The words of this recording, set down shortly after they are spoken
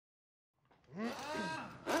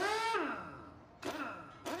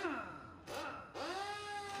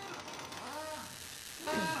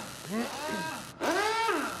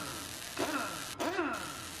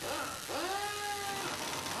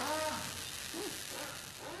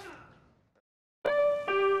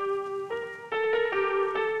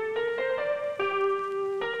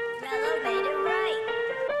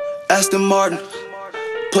Aston Martin,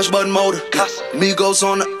 push button motor, Migos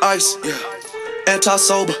on the ice,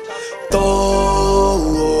 anti-sober, throw,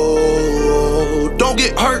 don't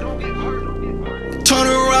get hurt, turn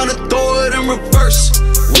around and throw it in reverse,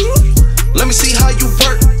 let me see how you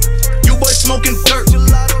work, you boys smoking dirt,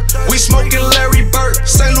 we smoking Larry Bird,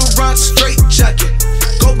 Saint Laurent straitjacket,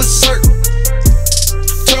 go berserk,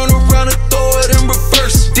 turn around and throw it in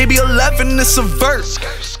reverse, DB11 is a verse,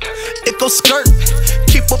 it go skirt,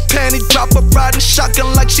 keep a panty, drop a ridin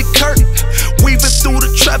shotgun like she Kurt, weaving through the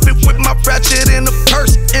traffic with my ratchet in a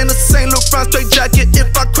purse, in a Saint Laurent straitjacket,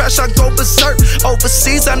 if I crash I go berserk,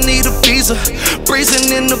 overseas I need a visa,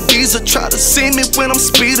 breezin in Ibiza, try to see me when I'm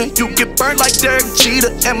speedin, you get burnt like Derek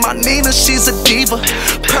Jeter, and my Nina she's a diva,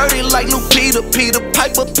 purdy like Lupita, Peter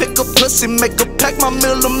Piper, pick a pussy, make her pack my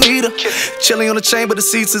millimeter, chilling on the chain but the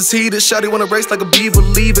seats is heated, shawty wanna race like a beaver,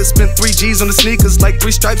 leave it, spent 3 G's on the sneakers, like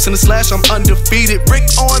 3 stripes in the slash, I'm undefeated, Rick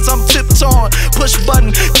Owens, I'm tiptoeing, push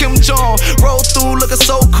button, Kim Jong, roll through looking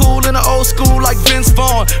so cool in the old school like Vince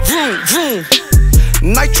Vaughn, vroom, vroom.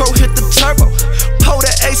 Nitro hit the turbo, pull the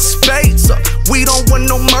ace spades up, we don't want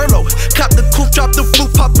no Merlot, cop the coupe, drop the roof,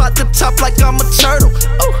 pop out the top like I'm a turtle,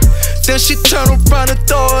 oh. Then she turn around and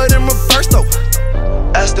throw it in reverse though.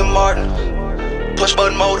 Aston Martin, push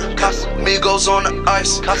button motor, Migos on the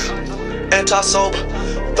ice, anti-sober,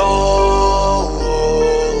 throw,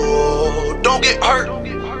 don't get hurt,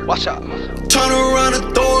 watch out, turn around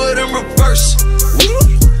and throw it in reverse,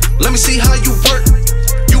 let me see how you work,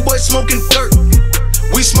 you boys smoking dirt,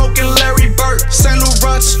 we smoking Larry Bird, Saint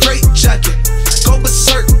Laurent straitjacket, go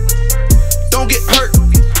berserk, don't get hurt,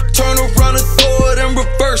 turn around and throw it in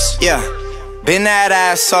reverse. Yeah, bend that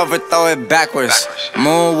ass over, throw it backwards.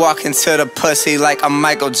 Moonwalk into the pussy like I'm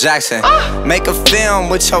Michael Jackson. Make a film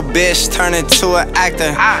with your bitch, turn into an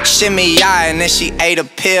actor. Shimmy eye and then she ate a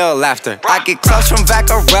pill after. I get close from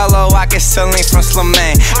Vaccarello, I get Celine from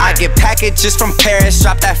Slimane. I get packages from Paris,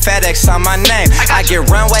 drop that FedEx on my name. I get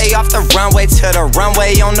runway off the runway to the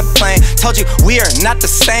runway on the plane. Told you we are not the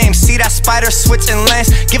same. See that spider switching lanes?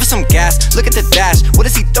 Give us some gas, look at the dash. What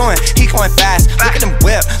is he doing? He going fast. Look at him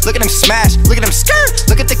whip, look at him smash. Look at him skirt,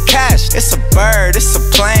 look at the cash. It's a bird, it's a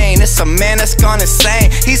plane, it's a man that's gone insane.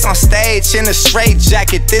 He's on stage in a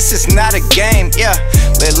straitjacket, this is not a game, yeah.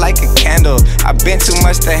 Lit like a candle, I've been too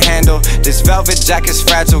much to handle. This velvet jacket's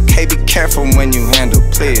fragile, okay, be careful when you handle,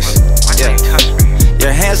 please. Yeah.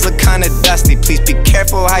 Your hands look kinda dusty, please be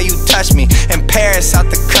careful how you touch me. In Paris, out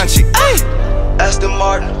the country, ay! Aston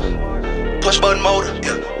Martin, push button motor,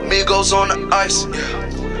 Migos on the ice,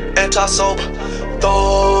 anti-sober,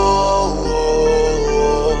 throw,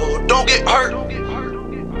 don't get hurt,